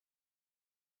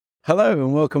Hello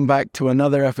and welcome back to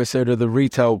another episode of the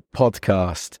Retail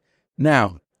Podcast.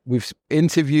 Now, we've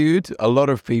interviewed a lot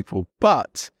of people,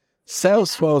 but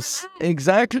Salesforce,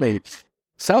 exactly.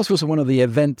 Salesforce are one of the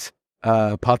event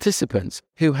participants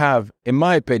who have, in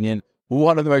my opinion,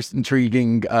 one of the most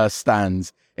intriguing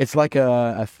stands. It's like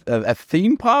a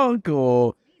theme park,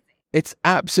 or it's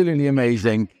absolutely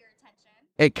amazing.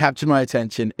 It captured my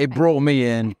attention. It brought me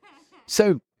in.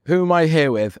 So, who am I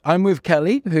here with? I'm with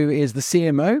Kelly, who is the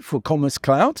CMO for Commerce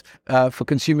Cloud for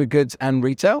consumer goods and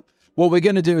retail. What we're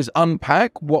going to do is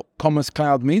unpack what Commerce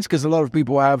Cloud means, because a lot of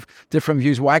people have different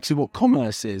views what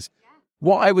commerce is.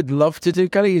 What I would love to do,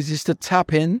 Kelly, is just to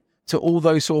tap in to all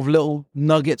those sort of little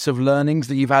nuggets of learnings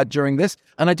that you've had during this.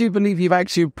 And I do believe you've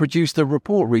actually produced a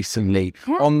report recently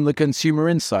on the consumer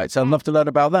insights. I'd love to learn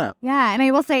about that. Yeah, and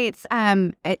I will say it's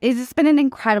been an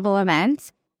incredible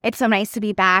event. It's so nice to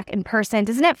be back in person.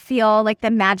 Doesn't it feel like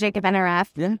the magic of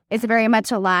NRF is very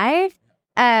much alive?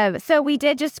 So we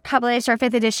did just publish our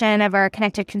 5th edition of our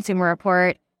Connected Consumer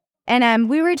Report. And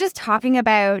we were just talking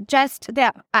about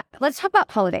let's talk about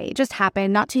holiday. It just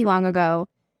happened not too long ago.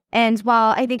 And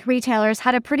while I think retailers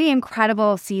had a pretty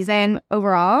incredible season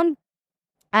overall,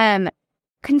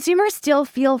 consumers still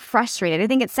feel frustrated. I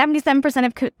think it's 77%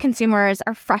 of consumers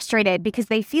are frustrated because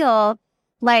they feel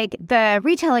like the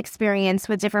retail experience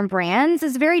with different brands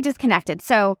is very disconnected.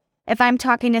 So if I'm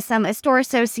talking to a store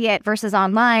associate versus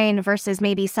online versus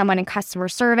maybe someone in customer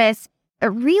service, it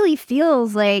really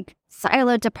feels like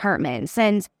siloed departments.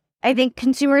 And I think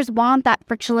consumers want that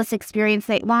frictionless experience.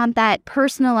 They want that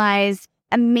personalized,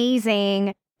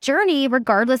 amazing journey,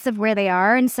 regardless of where they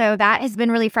are. And so that has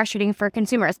been really frustrating for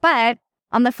consumers. But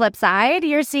on the flip side,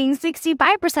 you're seeing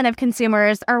 65% of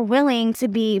consumers are willing to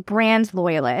be brand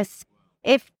loyalists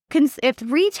if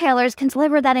retailers can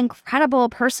deliver that incredible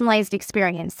personalized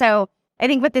experience. So I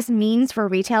think what this means for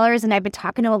retailers, and I've been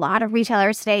talking to a lot of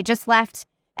retailers today, just left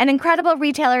an incredible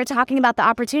retailer talking about the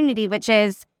opportunity, which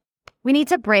is we need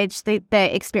to bridge the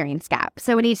experience gap.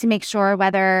 So we need to make sure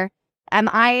whether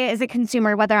I, as a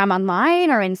consumer, whether I'm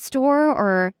online or in store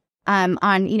or on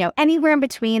anywhere in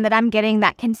between, that I'm getting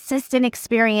that consistent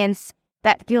experience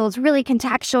that feels really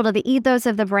contextual to the ethos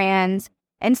of the brand.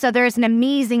 And so there's an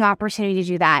amazing opportunity to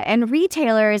do that. And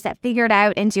retailers that figure it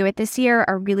out and do it this year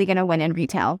are really going to win in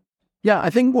retail. Yeah, I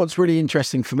think what's really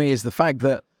interesting for me is the fact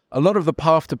that a lot of the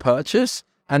path to purchase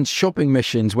and shopping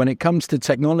missions when it comes to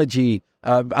technology,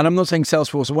 and I'm not saying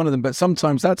Salesforce are one of them, but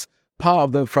sometimes that's part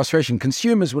of the frustration.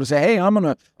 Consumers will say, hey, I'm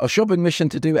on a shopping mission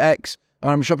to do X, or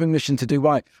I'm a shopping mission to do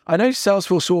Y. I know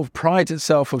Salesforce sort of prides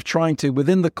itself of trying to,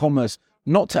 within the commerce,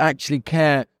 not to actually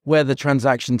care where the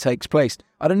transaction takes place.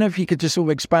 I don't know if you could just sort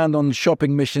of expand on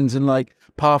shopping missions and like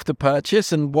path to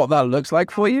purchase and what that looks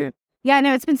like for you. Yeah,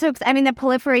 no, it's been the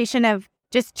proliferation of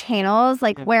just channels,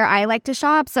 like where I like to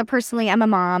shop. So personally, I'm a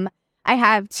mom. I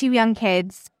have 2 young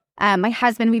kids. My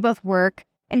husband, we both work.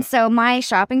 And so my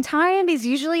shopping time is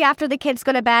usually after the kids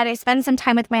go to bed. I spend some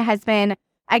time with my husband.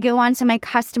 I go onto my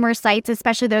customer sites,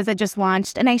 especially those that just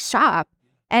launched, and I shop.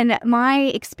 And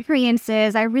my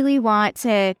experiences, I really want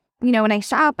to, when I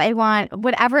shop, I want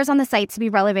whatever is on the site to be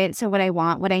relevant to what I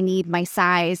want, what I need, my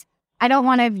size. I don't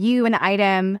want to view an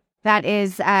item that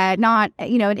is not,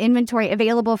 an inventory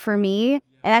available for me. And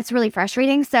that's really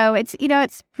frustrating. So it's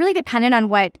really dependent on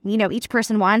what, each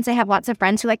person wants. I have lots of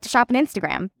friends who like to shop on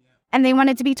Instagram, and they want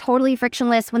it to be totally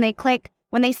frictionless. When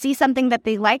they see something that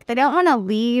they like, they don't want to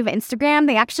leave Instagram.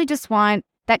 They actually just want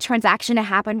that transaction to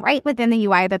happen right within the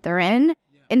UI that they're in.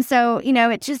 And so,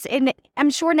 I'm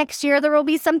sure next year there will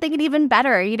be something even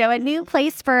better, a new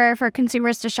place for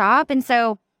consumers to shop. And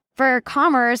so for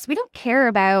commerce, we don't care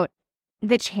about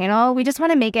the channel. We just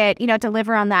want to make it,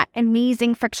 deliver on that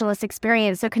amazing frictionless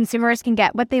experience so consumers can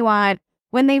get what they want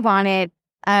when they want it,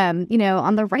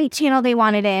 on the right channel they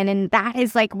want it in. And that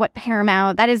is like what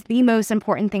paramount, that is the most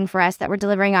important thing for us, that we're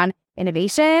delivering on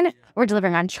innovation, we're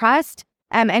delivering on trust.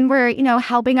 And we're,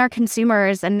 helping our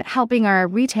consumers and helping our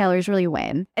retailers really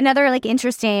win. Another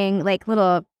interesting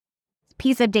little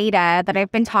piece of data that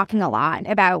I've been talking a lot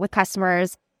about with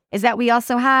customers is that we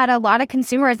also had a lot of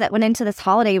consumers that went into this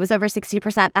holiday. It was over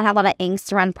 60% that had a lot of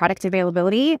angst around product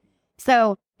availability.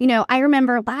 So, I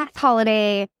remember last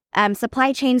holiday,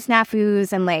 supply chain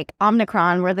snafus and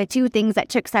Omicron were the 2 things that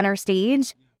took center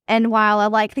stage. And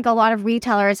while I think a lot of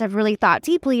retailers have really thought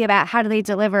deeply about how do they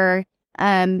deliver,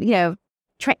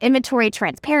 inventory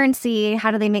transparency,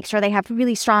 how do they make sure they have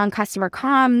really strong customer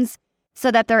comms so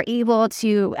that they're able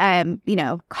to,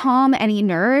 calm any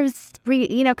nerves.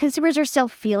 Consumers are still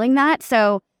feeling that.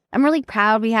 So I'm really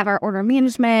proud we have our order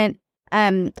management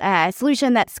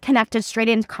solution that's connected straight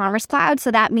into Commerce Cloud.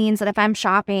 So that means that if I'm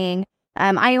shopping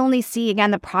I only see,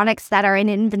 again, the products that are in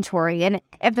inventory. And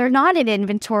if they're not in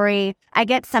inventory, I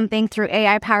get something through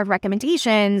AI-powered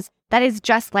recommendations that is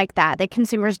just like that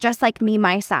consumers just like me,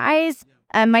 my size,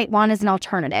 might want as an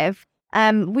alternative.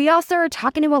 We also are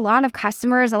talking to a lot of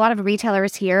customers, a lot of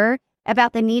retailers here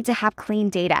about the need to have clean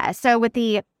data. So with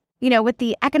the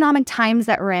economic times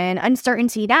that we're in,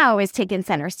 uncertainty now is taking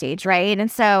center stage, right? And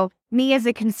so me as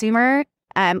a consumer,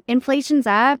 inflation's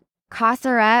up, costs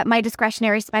are up, my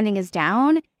discretionary spending is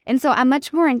down. And so I'm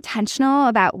much more intentional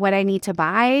about what I need to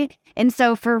buy. And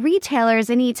so for retailers,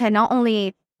 I need to not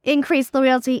only increase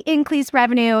loyalty, increase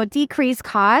revenue, decrease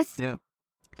costs. Yeah.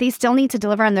 They still need to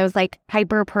deliver on those like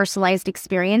hyper-personalized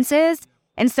experiences.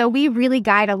 And so we really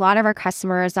guide a lot of our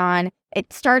customers on,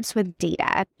 it starts with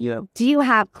data. Yeah. Do you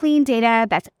have clean data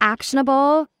that's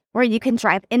actionable, where you can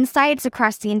drive insights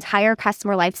across the entire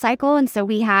customer lifecycle? And so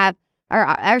we have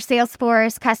our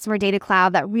Salesforce Customer Data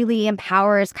Cloud that really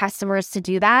empowers customers to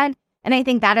do that. And I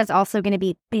think that is also going to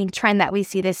be a big trend that we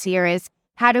see this year is,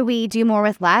 how do we do more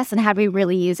with less, and how do we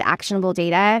really use actionable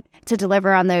data to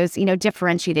deliver on those,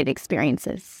 differentiated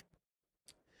experiences?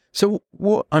 So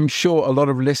what I'm sure a lot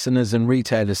of listeners and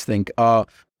retailers think are,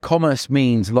 commerce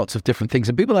means lots of different things,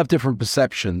 and people have different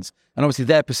perceptions. And obviously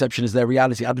their perception is their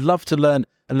reality. I'd love to learn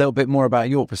a little bit more about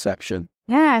your perception.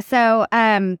 Yeah. So,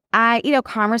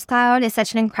 Commerce Cloud is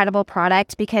such an incredible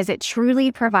product because it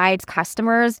truly provides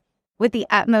customers with the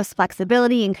utmost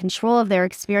flexibility and control of their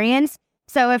experience.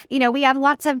 So if, we have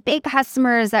lots of big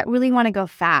customers that really want to go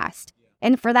fast,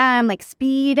 and for them, like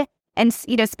speed and,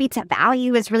 speed to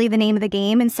value is really the name of the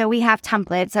game. And so we have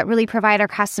templates that really provide our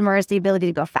customers the ability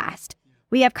to go fast.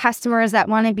 We have customers that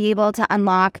want to be able to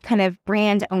unlock kind of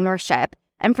brand ownership.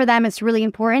 And for them, it's really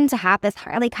important to have this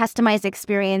highly customized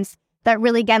experience that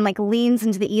really, again, like leans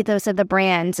into the ethos of the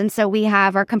brand. And so we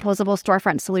have our composable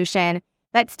storefront solution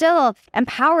that still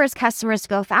empowers customers to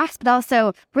go fast, but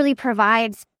also really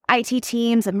provides IT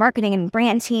teams and marketing and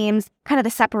brand teams kind of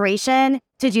the separation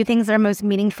to do things that are most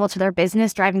meaningful to their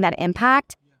business, driving that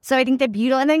impact. So I think the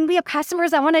beauty, and then we have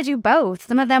customers that want to do both.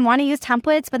 Some of them want to use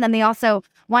templates, but then they also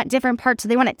want different parts. So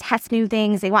they want to test new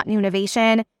things. They want new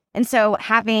innovation. And so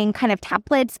having kind of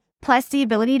templates plus the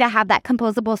ability to have that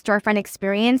composable storefront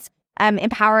experience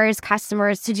empowers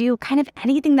customers to do kind of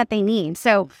anything that they need.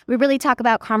 So we really talk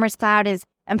about Commerce Cloud as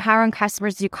empowering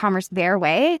customers to do commerce their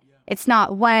way. It's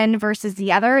not one versus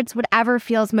the other. It's whatever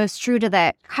feels most true to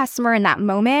the customer in that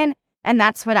moment. And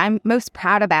that's what I'm most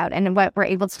proud about and what we're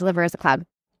able to deliver as a cloud.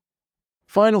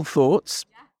 Final thoughts,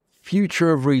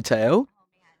 future of retail.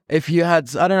 If you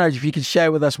had, I don't know, if you could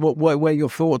share with us where your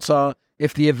thoughts are,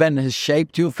 if the event has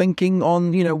shaped your thinking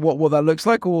on, what that looks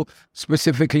like, or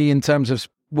specifically in terms of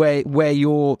where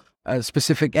your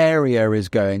specific area is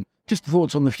going. Just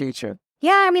thoughts on the future.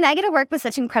 Yeah, I get to work with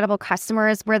such incredible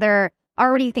customers where they're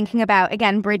already thinking about,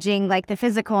 again, bridging like the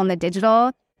physical and the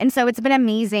digital. And so it's been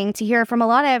amazing to hear from a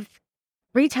lot of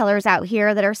retailers out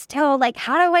here that are still like,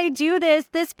 how do I do this?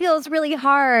 This feels really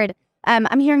hard.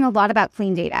 I'm hearing a lot about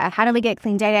clean data. How do we get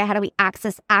clean data? How do we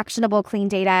access actionable clean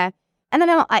data? And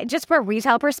then just for a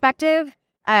retail perspective,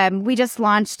 we just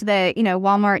launched the,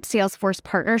 Walmart Salesforce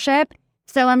partnership.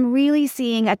 So I'm really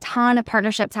seeing a ton of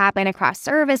partnerships happen across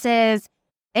services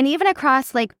and even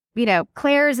across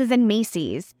Claire's is in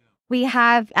Macy's. We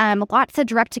have lots of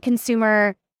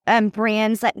direct-to-consumer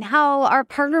brands that now are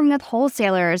partnering with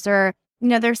wholesalers, or,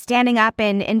 they're standing up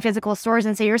in physical stores.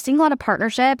 And so you're seeing a lot of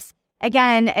partnerships.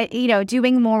 Again,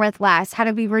 doing more with less. How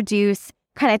do we reduce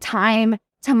kind of time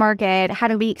to market? How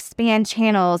do we expand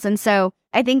channels? And so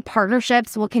I think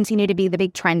partnerships will continue to be the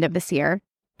big trend of this year.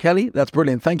 Kelly, that's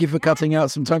brilliant. Thank you for cutting out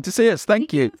some time to see us.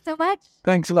 Thank you so much.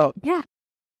 Thanks a lot. Yeah.